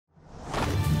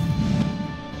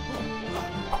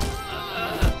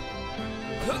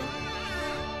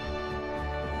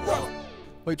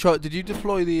Wait, Trot, did you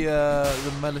deploy the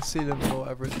melicillum or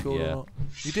whatever it's called or not?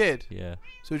 You did? Yeah.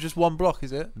 So it's just one block,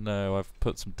 is it? No, I've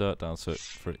put some dirt down so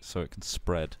it can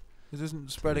spread. It isn't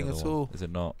spreading at all. Is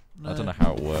it not? No. I don't know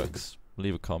how it works.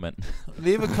 Leave a comment.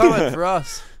 Leave a comment for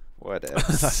us.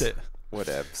 Whatevs. That's it.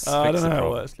 Whatevs. I don't know how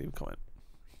it works. Leave a comment.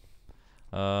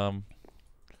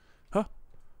 Huh?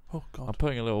 Oh God. I'm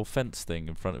putting a little fence thing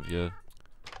in front of your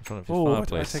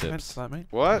fireplace. I take offence to that, mate.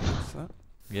 What?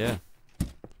 Yeah.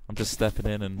 I'm just stepping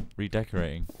in and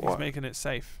redecorating. He's making it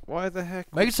safe. Why the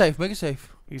heck? Make it safe. Make it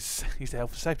safe. He's the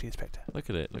health and safety inspector. Look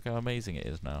at it. Look how amazing it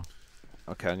is now.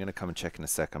 Okay, I'm gonna come and check in a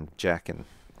sec. I'm jacking.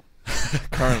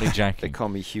 Currently jacking. They call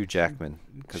me Hugh Jackman.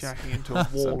 Jacking into a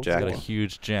wall. He's got a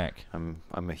huge jack. I'm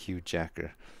a Hugh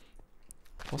Jacker.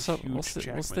 What's up? What's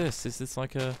this? Is this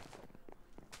like a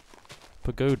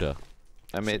pagoda?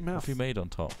 What have you made on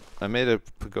top? I made a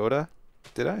pagoda.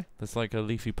 Did I? There's like a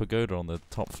leafy pagoda on the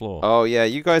top floor. Oh yeah,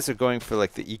 you guys are going for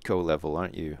like the eco level,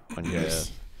 aren't you? On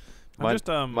yours.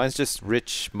 Mine's just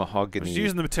rich mahogany. Just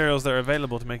using the materials that are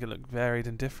available to make it look varied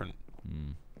and different.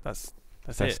 That's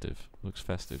festive. Looks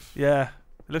festive. Yeah,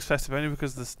 it looks festive only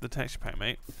because the texture pack,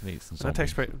 mate. When the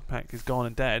texture pack is gone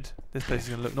and dead, this place is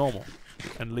going to look normal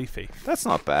and leafy. That's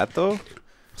not bad though.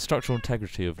 Structural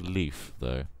integrity of leaf,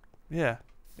 though. Yeah,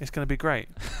 it's going to be great.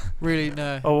 Really?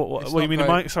 No. Oh, what you mean? In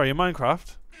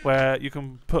Minecraft, where you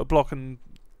can put a block and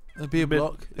it'll be a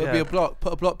block. It'll be a block.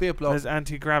 Put a block. Be a block. There's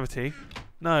anti-gravity.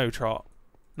 No, Trot.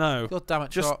 No. God damn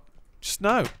it, Trot. Just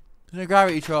no. There's no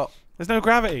gravity, Trot. There's no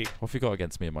gravity. What have you got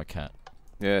against me and my cat?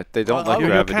 Yeah, they don't like your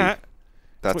gravity. Cat.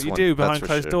 That's what you do behind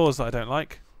closed doors that I don't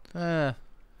like. Yeah.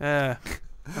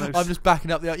 I'm just backing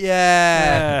up the.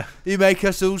 Yeah. You make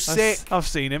us all sick. I've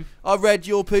seen him. I read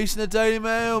your piece in the Daily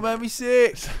Mail. Made me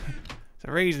sick. There's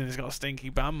a reason he's got a stinky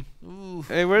bum. Ooh.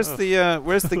 Hey, where's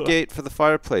the gate for the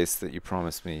fireplace that you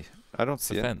promised me? I don't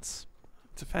see it. Fence.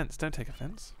 It's a fence. Don't take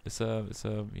offence. It's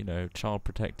a child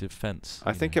protective fence.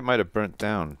 I think it might have burnt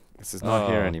down. This is not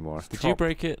here anymore. Did you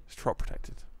break it? It's Trot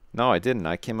protected. No, I didn't.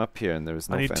 I came up here and there was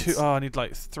no fence. I need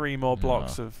like 3 more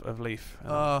blocks of leaf.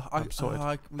 I'm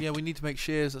sorted. Yeah, we need to make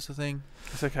shears. That's the thing.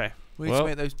 It's okay. We need to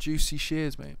make those juicy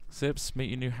shears, mate. Zips, meet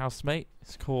your new housemate.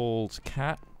 It's called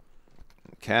Cat.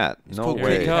 Cat? It's no Here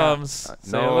way. he comes.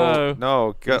 Say hello.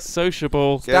 No. He's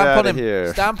sociable. Stamp on him.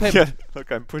 Here. Stamp him.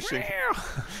 Look, I'm pushing.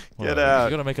 Get out. You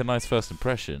got to make a nice first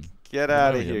impression. Get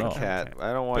out of here, Cat.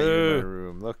 I don't want you in my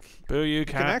room. Look. Boo you,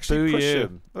 Cat. You can actually push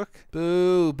him. Look.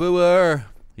 Boo. Booer.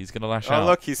 He's going to lash out. Oh,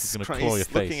 look. He's going to claw your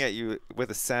face. looking at you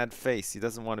with a sad face. He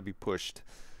doesn't want to be pushed.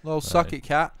 Well, suck it,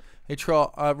 Cat. Hey,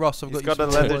 Trot. Ross, He's got a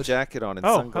leather jacket on and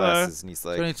sunglasses, and he's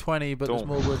like, it's only 20, but there's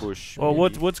more wood. Push well,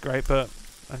 wood's great, but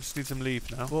I just need some leaves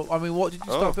now. Well, I mean, what did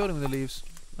you start building with the leaves?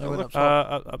 Look.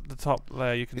 Up the top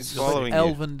there, you can. He's following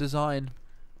elven design.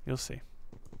 You'll see.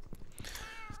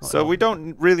 So we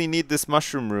don't really need this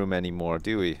mushroom room anymore,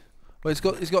 do we? Well, it's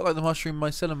got like the mushroom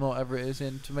mycelium or whatever it is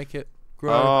in to make it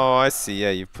grow. Oh, I see. Yeah,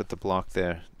 you've put the block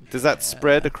there. Does that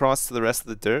spread across to the rest of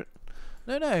the dirt?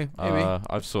 No, maybe.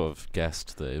 I've sort of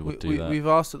guessed that it would do that. We've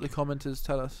asked that the commenters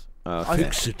tell us.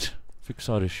 Fix it. Fix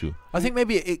our issue. I think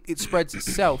maybe it spreads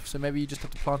itself, so maybe you just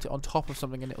have to plant it on top of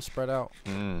something and it'll spread out.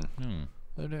 I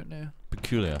don't know.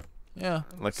 Peculiar. Yeah.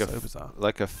 Like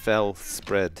a fell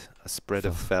spread. A spread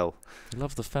of fell. You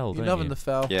love the fell, don't you? You're loving the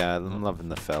fell. Yeah, I'm loving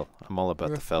the fell. I'm all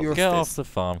about the fell. Get off the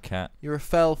farm, Cat. You're a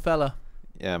fell fella.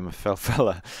 Yeah, I'm a fell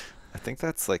fella. I think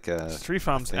that's like a... Tree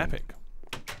farm's epic.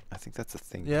 I think that's a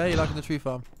thing. Yeah, you're liking the tree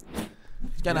farm.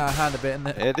 It's getting out of hand a bit, isn't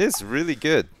it? It is really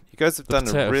good. You guys have done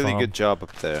a really good job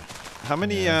up there. How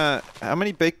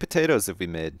many baked potatoes have we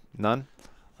made? None?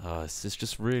 It's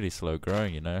just really slow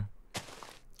growing, you know.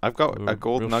 I've got a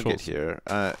gold nugget here.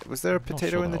 Was there a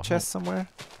potato in the chest somewhere?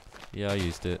 Yeah, I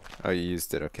used it. Oh, you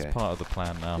used it. Okay. It's part of the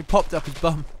plan now. He popped up his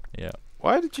bum. Yeah.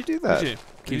 Why did you do that?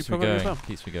 Keeps me going.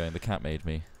 Keeps me going. The cat made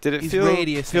me. Did it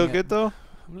feel good though?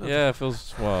 Yeah, it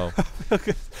feels well.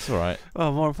 It's all right.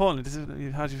 Well, more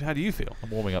importantly, how do you feel? I'm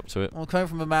warming up to it. Well, coming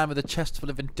from a man with a chest full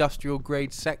of industrial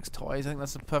grade sex toys, I think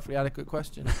that's a perfectly adequate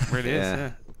question. It really is.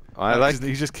 Yeah. I like.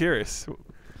 He's just curious.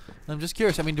 I'm just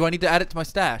curious. I mean, do I need to add it to my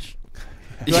stash?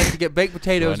 Do I need to get baked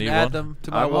potatoes and add them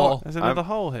to my wall? There's another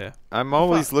hole here. I'm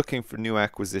always looking for new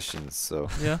acquisitions. So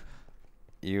yeah.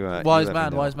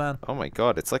 Wise man. Oh my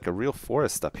God, it's like a real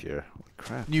forest up here. Holy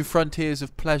crap. New frontiers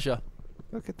of pleasure.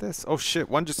 Look at this. Oh shit,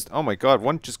 oh my God,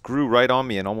 one just grew right on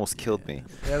me and almost killed me.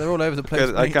 Yeah, they're all over the place.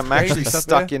 Like I'm actually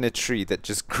stuck in a tree that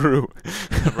just grew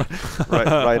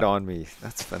right on me.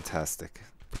 That's fantastic.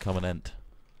 Become an ent.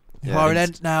 You are an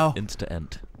ent now.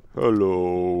 Insta-ent.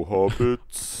 Hello,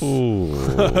 hobbits.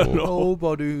 Oh.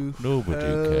 Nobody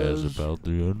cares about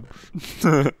the ent.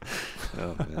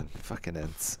 Oh man, fucking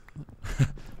ants.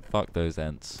 Fuck those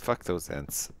ants. Fuck those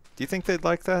ants. Do you think they'd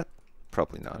like that?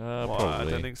 Probably not. Probably. I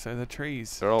don't think so. They're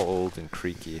trees. They're all old and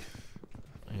creaky.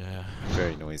 Yeah.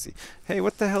 Very noisy. Hey,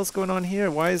 what the hell's going on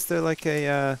here? Why is there like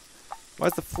a why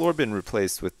is the floor been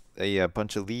replaced with a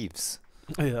bunch of leaves?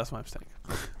 Oh, yeah, that's my mistake.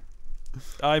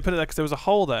 I put it there because there was a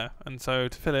hole there, and so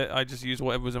to fill it, I just used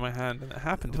whatever was in my hand, and it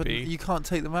happened to But be. you can't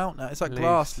take them out now. It's like leaves.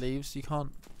 glass leaves. You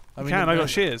can't. I got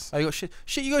shears. Oh, you got shit.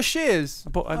 Shit, you got shears.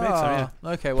 I made some, yeah.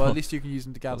 Okay, well at least you can use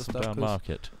them to gather That's a stuff. brown 'cause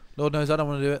market. Lord knows I don't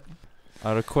want to do it.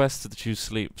 I request that you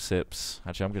sleep, Sips.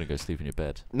 Actually, I'm going to go sleep in your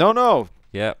bed. No.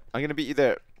 Yep. I'm going to beat you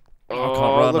there. I can't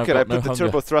run, look I've at I got no put the hunger.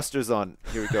 turbo thrusters on.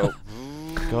 Here we go.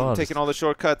 God. Taking all the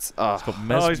shortcuts. It's got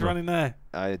Oh, he's running there.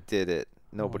 I did it.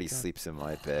 Nobody God. sleeps in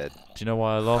my bed. Do you know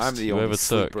why I lost? I'm the you only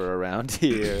overtook. sleeper around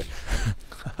here.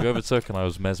 You overtook, and I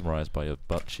was mesmerized by your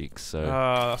butt cheeks. So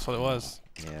That's what it was.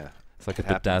 Yeah. it's like a it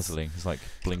happens. bedazzling. It's like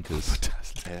blinkers.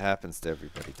 It happens to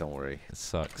everybody. Don't worry. It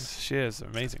sucks. Shears are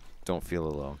amazing. Don't feel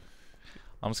alone.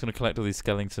 I'm just going to collect all these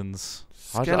skeletons.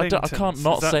 I Skeletons. can't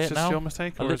not Is that say it just now. your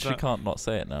mistake, I or is literally that- can't not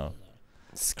say it now.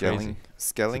 Skellingtons?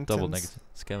 It's a double negative.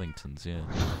 Skeletons, yeah.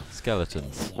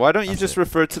 Skeletons. Why don't you That's just it.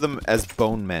 refer to them as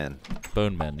Bone Man?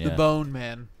 Bone men, yeah. The bone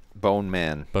man. Bone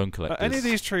Man. Bone collectors. Any of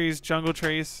these trees, jungle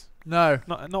trees? No.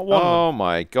 Not one. Oh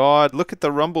my god, look at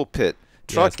the rumble pit.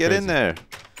 Yeah, Truck, it's get in crazy. there.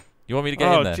 You want me to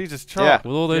get in there? Jesus, Yeah. Trot.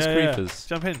 With all those Yeah. creepers.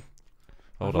 Jump in. Hold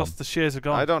I've on. lost the shears are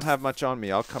gone. I don't have much on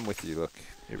me. I'll come with you. Look.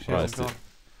 Here we Right, go. Shears are gone.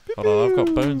 Hold on, I've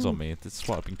got bones on me. This is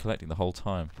what I've been collecting the whole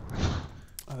time.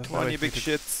 Oh, there's Come no on, way you for big me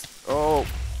to- shits. Oh.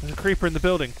 There's a creeper in the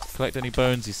building. Collect any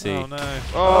bones you see. Oh no.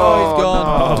 Oh, he's gone.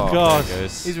 no. Oh, God. There it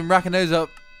goes. He's been racking those up.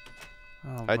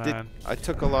 Oh I man. I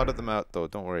took a lot of them out though.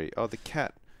 Don't worry. Oh, the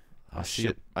cat. I Oh see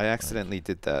shit. I accidentally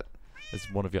did that. There's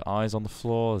one of your eyes on the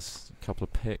floor. There's a couple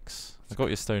of picks. I got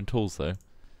your stone tools though.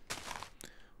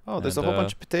 Oh, there's a And, whole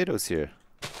bunch of potatoes here.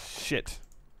 Shit.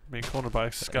 Being cornered by a Any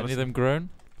of skeleton. them grown?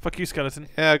 Fuck you, skeleton.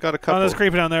 Yeah, I got a Oh, couple. there's a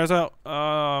creeper down there as well. Oh,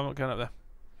 I'm not going up there.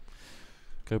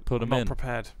 Go put I'm them not in.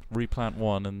 prepared. Replant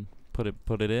one and put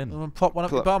it in. I'm gonna pop one up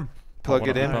Pl- your bum. Plug Put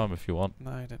it one on in. your bum if you want.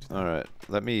 No, I don't do that. All right.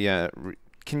 Let me.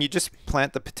 Can you just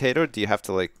plant the potato? Or do you have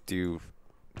to like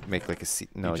make like a seed?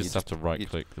 No, you just have to right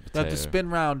click the You potato. have to spin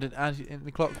round in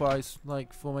the clockwise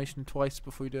like formation twice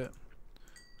before you do it.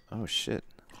 Oh shit.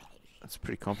 That's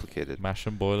pretty complicated. Mash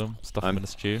them, boil them, stuff them in a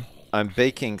stew. I'm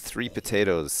baking 3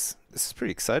 potatoes. This is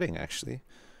pretty exciting, actually.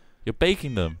 You're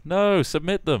baking them. No,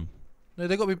 submit them. No,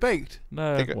 they got to be baked.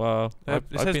 No, They got- well, It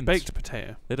I've says been baked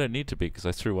potato. They don't need to be because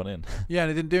I threw one in. Yeah,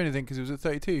 and it didn't do anything because it was at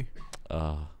 32.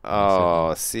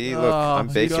 Oh, see, look, Oh, I'm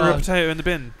my baking. Throw a God. potato in the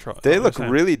bin. Trot. They That's what look I'm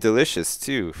saying. really delicious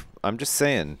too. I'm just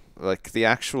saying, like the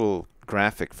actual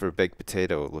graphic for a baked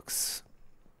potato looks.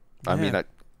 I mean, Yeah.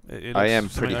 I It I looks am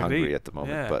something pretty I could hungry eat. at the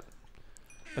moment, Yeah. but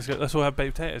Let's all have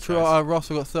baked potatoes. True, guys. Ross,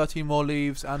 I've got 13 more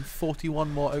leaves and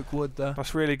 41 more oak wood there.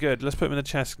 That's really good. Let's put them in the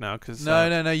chest now, because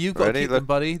No, you've got to Ready? keep them,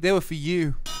 buddy. They were for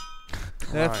you.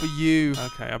 They're Right. for you.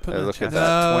 Okay, I'll put Hey, them in the look at chest.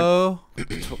 that. No.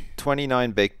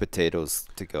 29 baked potatoes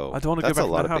to go. I don't want to That's go a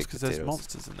back lot to of the house baked because there's potatoes.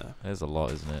 monsters in there. There's a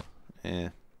lot, isn't it? Yeah.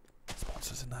 There's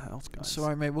monsters in the house, guys. It's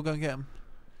alright, mate. We'll go and get them.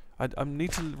 I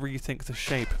need to rethink the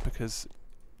shape because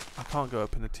I can't go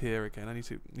up in the tier again. I need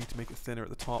to make it thinner at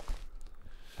the top.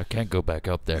 I can't go back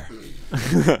up there.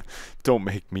 Don't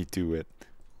make me do it.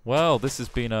 Well, this has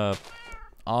been a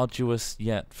arduous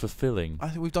yet fulfilling. I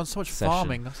think we've done so much Session.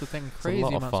 farming. That's the thing. a Crazy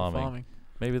lot of amounts farming. of farming.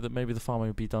 Maybe the farming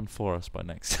will be done for us by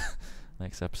next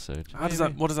episode. How does that?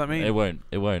 Maybe. What does that mean? It won't.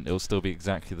 It'll still be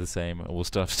exactly the same, and we'll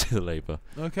still have to do the labour.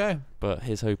 Okay. But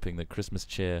here's hoping that Christmas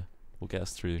cheer will get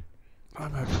us through.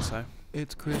 I'm hoping so.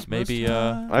 It's Christmas. Maybe,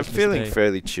 time. I'm Christmas feeling Day.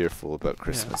 fairly cheerful about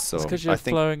Christmas, so It's because I you're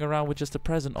think flowing around with just a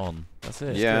present on. That's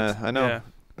it. yeah, good. I know. Yeah.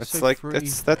 It's So like free.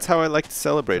 that's how I like to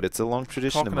celebrate. It's a long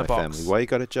tradition Cock in in my a box. family. Why you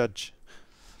gotta judge?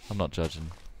 I'm not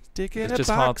judging. Stick in It's a just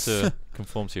box. hard to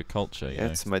conform to your culture. You Yeah,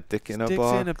 know? it's my dick in a Sticks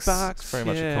box. in a box. It's very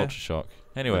much a yeah. culture shock.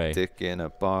 My Anyway, dick in a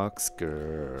box,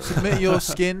 girl. Submit your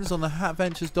skins on the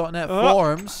hatventures.net Oh.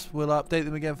 forums. We'll update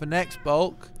them again for next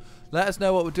bulk. Let us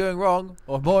know what we're doing wrong,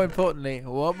 or more importantly,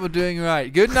 what we're doing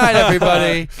right. Good night,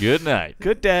 everybody. good night.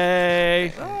 Good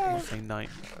day. Say night.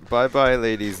 Bye bye,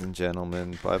 ladies and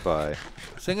gentlemen. Bye bye.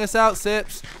 Sing us out,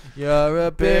 Sips. You're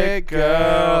a big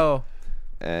girl.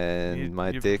 And my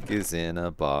you- dick is in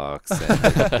a box, and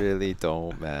it really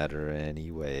don't matter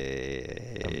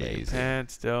anyway. Amazing.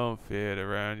 Pants don't fit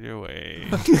around your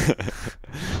waist.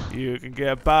 You can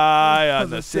get by on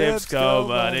the Sipsco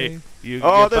money. You can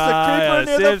Oh, get there's a by creeper on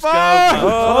near the Sipsco farm!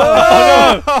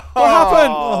 money. Oh, What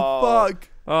happened? Oh, fuck.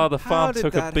 Oh, the How farm did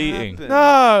took a that beating. happen?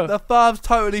 No. The farm's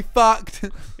totally fucked.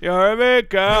 You're a big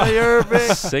girl. You're a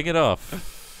big. Sing it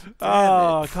off.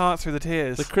 Oh, I can't through the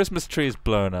tears. The Christmas tree's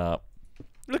blown up.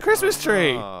 The Christmas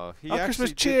tree. Oh, he Our actually Christmas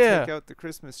did cheer. take out the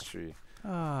Christmas tree.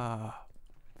 Ah.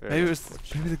 Very Maybe it was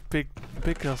unfortunate. maybe the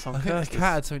big girl song. I think the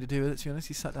cat had something to do with it, to be honest.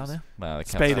 He sat down there. Nah, the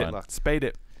cat's Spade fine. it. Spade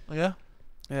it. Oh, yeah?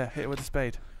 Yeah, hit it with a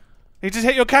spade. You just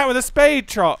hit your cat with a spade,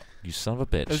 Trot. You son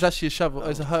of a It was bitch. actually a shovel. It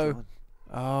was a hoe. God.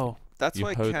 Oh. That's You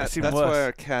why hoed cat. the Seemed That's worse. why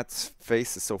our cat's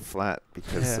face is so flat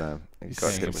because Yeah. it He's got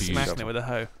saying hit with a abuse. smacking shovel. it with a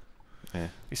hoe. Yeah.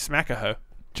 You smack a hoe.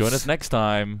 Join us next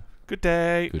time. Good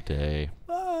day. Good day.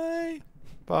 Bye.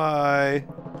 Bye.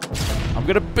 I'm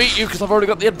gonna beat you because I've already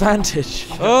got the advantage.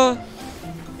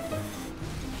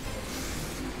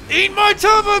 Eat my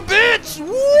turbo, bitch!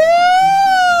 Woo!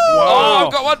 Oh,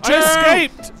 I've got one too! I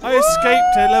escaped! I escaped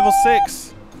to level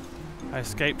 6. I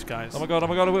escaped, guys. Oh my god, oh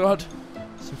my god, oh my god.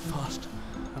 So fast.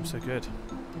 I'm so good.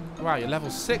 Wow, you're level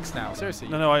 6 now. Seriously.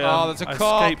 No, I Oh, there's a I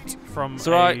cop. escaped from It's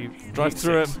alright. a Drive heat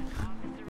through 6. him.